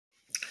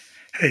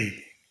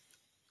Hey,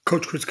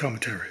 Coach Chris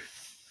commentary.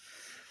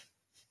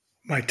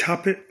 My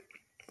topic,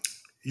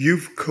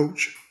 youth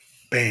coach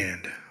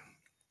banned.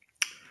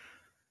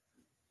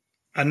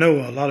 I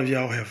know a lot of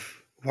y'all have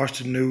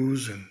watched the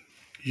news and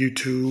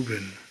YouTube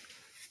and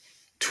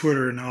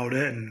Twitter and all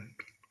that and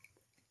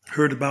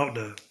heard about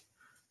the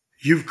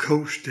youth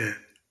coach that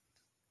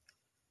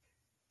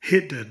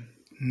hit the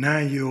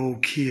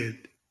 9-year-old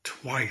kid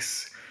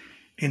twice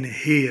in the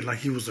head like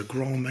he was a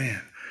grown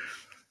man.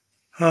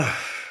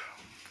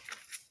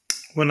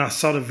 When I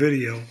saw the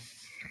video,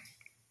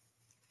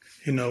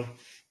 thinking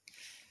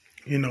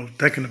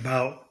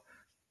about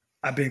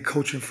I've been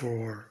coaching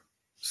for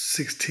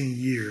 16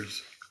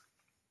 years.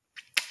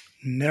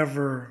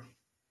 Never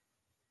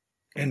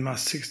in my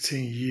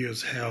 16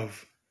 years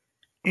have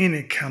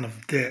any kind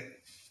of that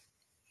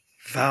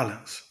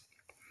violence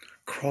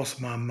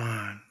crossed my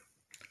mind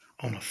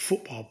on a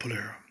football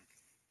player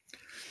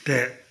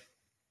that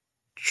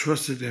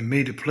trusted in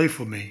me to play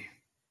for me,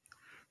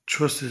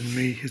 trusted in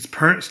me, his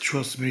parents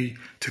trust me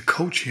to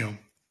coach him,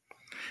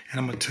 and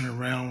I'm going to turn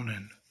around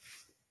and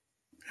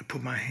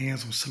put my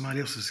hands on somebody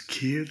else's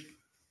kid.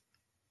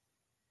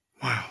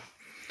 Wow.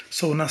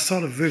 So when I saw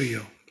the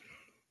video,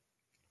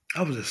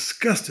 I was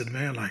disgusted,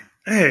 man. Like,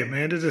 hey,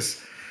 man, it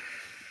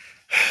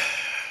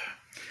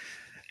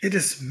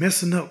is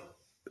messing up.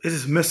 It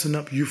is messing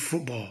up youth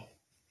football.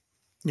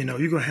 You're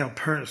going to have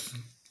parents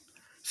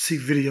see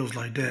videos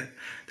like that.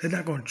 They're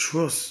not going to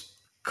trust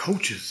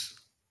coaches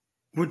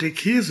with their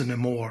kids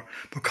anymore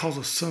because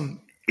of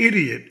some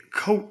idiot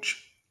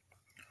coach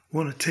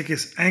want to take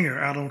his anger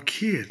out on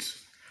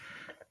kids.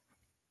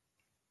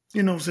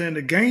 You know what I'm saying?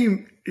 The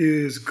game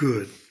is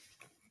good,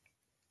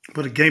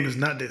 but the game is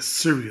not that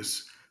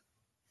serious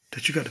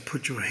that you got to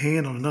put your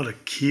hand on another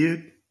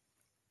kid,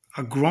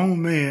 a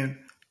grown man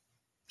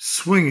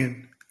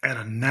swinging at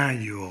a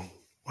 9-year-old.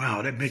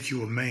 Wow, that makes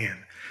you a man.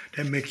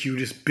 That makes you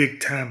this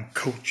big-time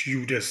coach.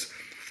 You the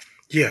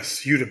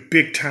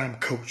big-time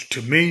coach.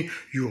 To me,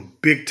 you're a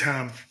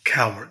big-time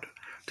coward.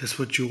 That's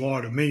what you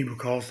are to me,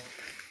 because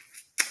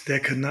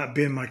that could not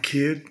be my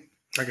kid.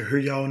 I can hear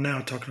y'all now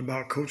talking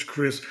about Coach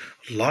Chris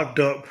locked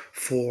up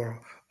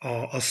for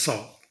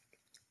assault.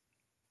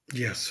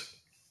 Yes.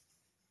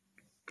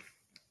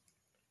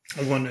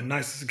 I'm one of the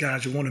nicest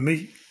guys you want to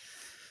meet.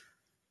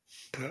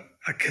 But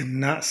I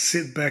cannot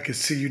sit back and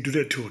see you do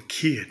that to a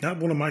kid, not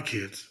one of my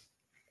kids.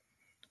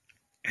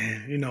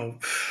 And, and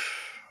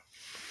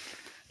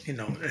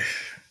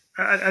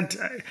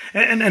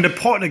the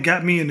part that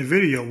got me in the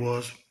video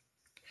was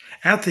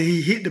after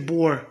he hit the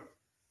boy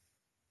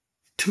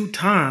 2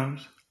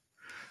 times,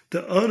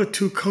 the other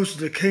 2 coaches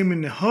that came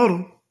in the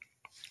huddle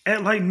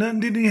act like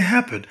nothing didn't even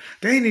happen.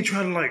 They didn't even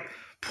try to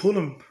pull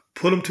him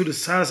to the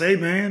side and say,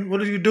 hey man,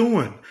 what are you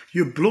doing?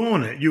 You're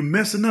blowing it. You're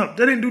messing up.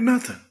 They didn't do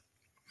nothing.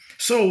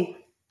 So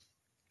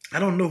I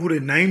don't know who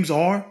their names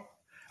are.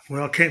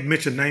 Well, I can't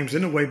mention names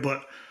anyway,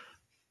 but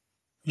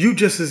you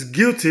just as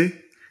guilty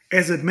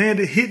as a man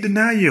that hit the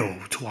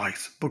 9-year-old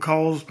twice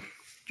because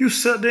you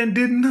sat there and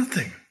did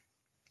nothing.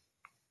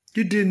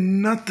 You did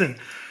nothing.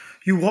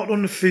 You walked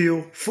on the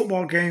field,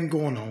 football game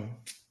going on,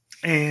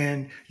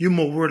 and you're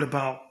more worried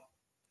about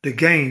the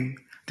game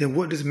than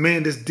what this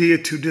man just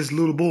did to this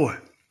little boy.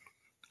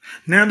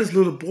 Now this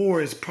little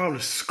boy is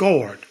probably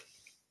scarred.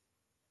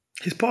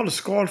 He's probably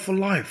scarred for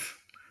life,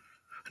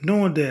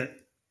 knowing that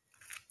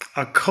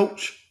a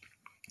coach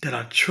that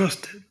I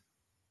trusted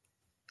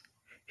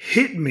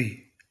hit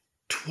me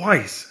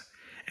twice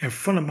in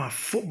front of my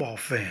football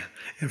fan,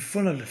 in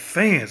front of the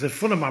fans, in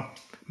front of my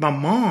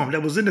mom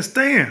that was in the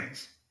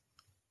stands.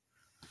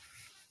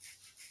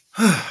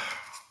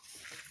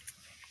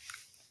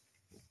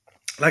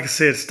 Like I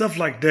said, stuff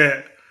like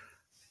that,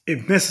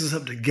 it messes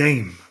up the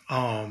game.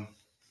 That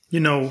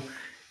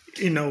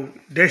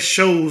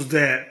shows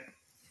that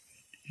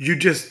you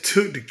just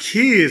took the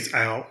kids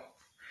out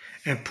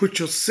and put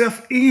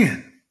yourself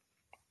in.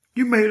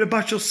 You made it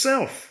about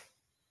yourself.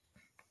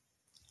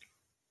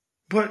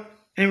 But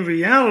in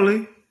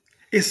reality,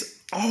 it's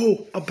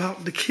all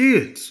about the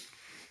kids.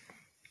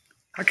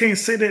 I can't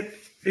say that,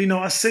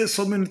 I said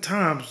so many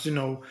times,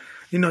 you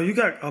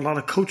got a lot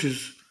of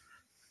coaches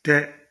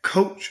that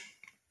coach,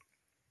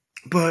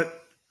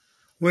 but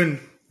when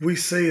we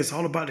say it's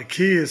all about the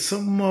kids,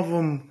 some of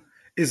them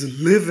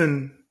is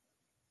living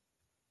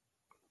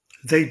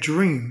they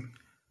dream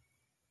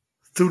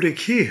through their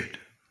kid.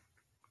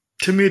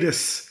 To me,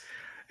 it's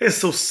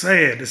so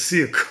sad to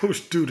see a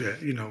coach do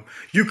that.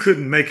 You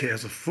couldn't make it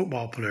as a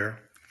football player,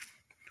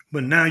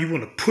 but now you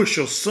want to push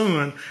your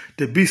son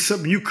to be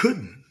something you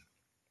couldn't.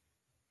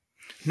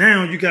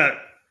 Now you got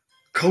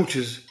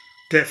coaches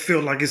that feel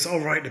like it's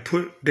all right to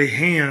put their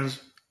hands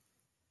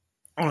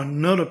on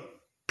another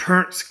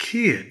parent's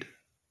kid.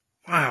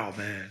 Wow,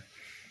 man.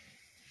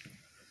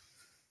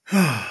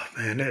 Oh,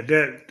 man,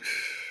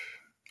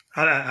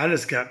 I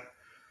just got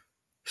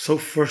so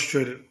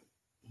frustrated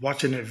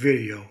watching that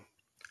video.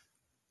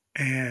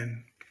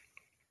 And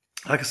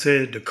like I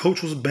said, the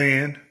coach was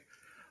banned.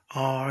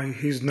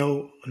 He's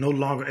no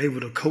longer able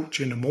to coach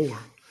anymore.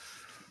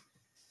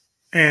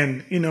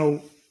 And,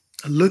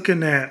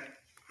 looking at,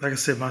 like I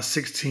said, my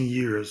 16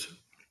 years,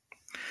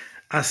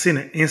 I seen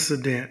an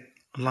incident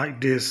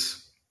like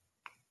this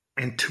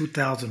in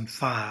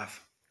 2005.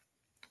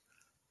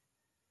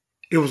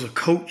 It was a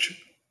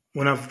coach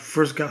when I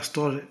first got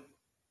started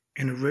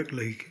in the rec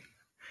league.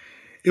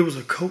 It was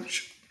a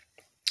coach,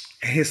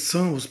 and his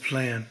son was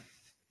playing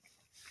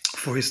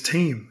for his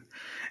team,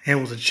 and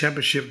it was a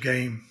championship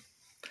game.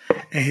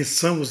 And his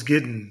son was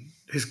getting,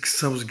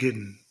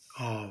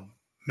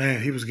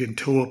 man, he was getting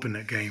tore up in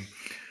that game.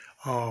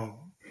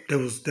 They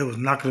was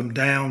knocking him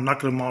down,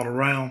 knocking him all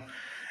around,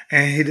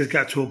 and he just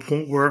got to a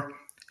point where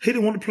he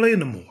didn't want to play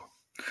anymore.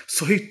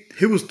 So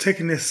he was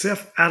taking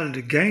himself out of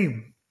the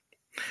game,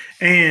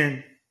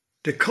 and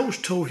the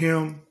coach told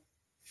him,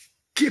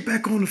 "Get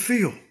back on the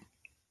field."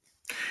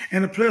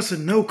 And the player said,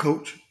 "No,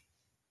 coach,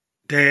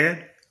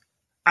 Dad,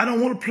 I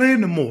don't want to play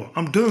anymore.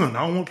 I'm done.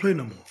 I don't want to play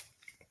no more."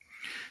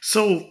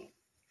 So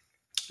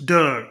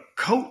the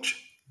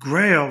coach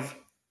grabbed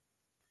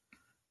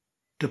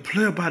the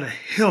player by the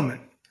helmet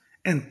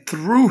and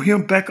threw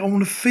him back on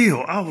the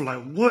field. I was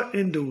like, what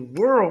in the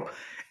world?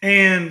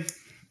 And,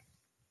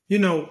 you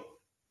know,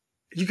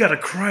 you got a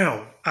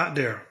crowd out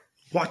there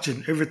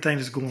watching everything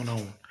that's going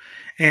on.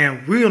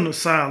 And we're on the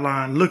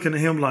sideline looking at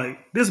him like,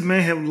 this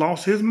man have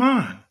lost his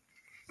mind.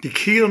 The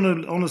kid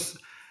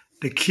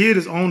the kid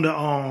is on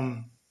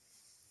the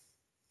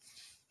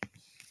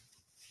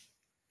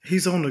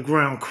he's on the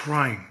ground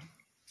crying.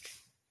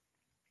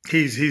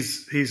 He's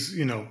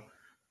you know,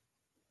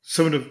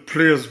 some of the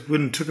players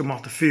wouldn't took him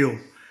off the field.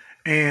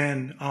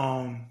 And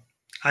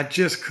I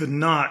just could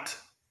not,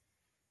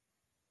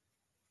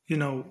 you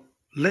know,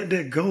 let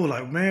that go.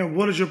 Like, man,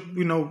 what is your,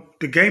 you know,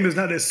 the game is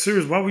not that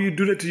serious. Why would you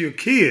do that to your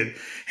kid?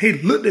 He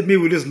looked at me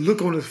with this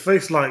look on his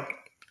face like,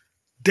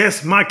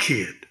 that's my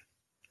kid.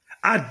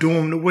 I do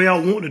him the way I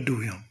want to do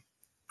him.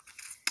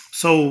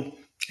 So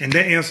in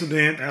that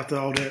incident, after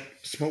all that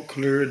smoke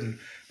cleared and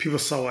people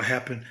saw what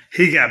happened,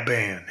 he got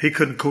banned. He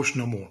couldn't coach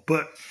no more.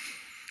 But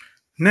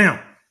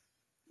now,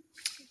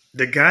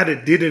 the guy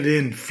that did it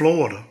in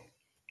Florida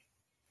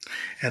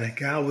and the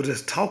guy was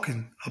just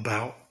talking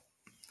about,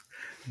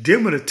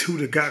 them are the two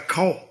that got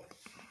caught.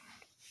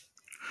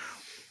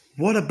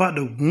 What about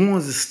the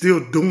ones that's still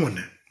doing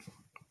it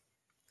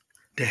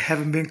that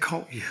haven't been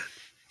caught yet?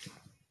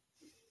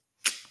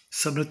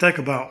 Something to think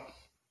about.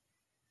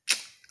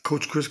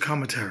 Coach Chris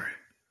commentary.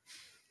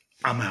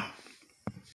 I'm out.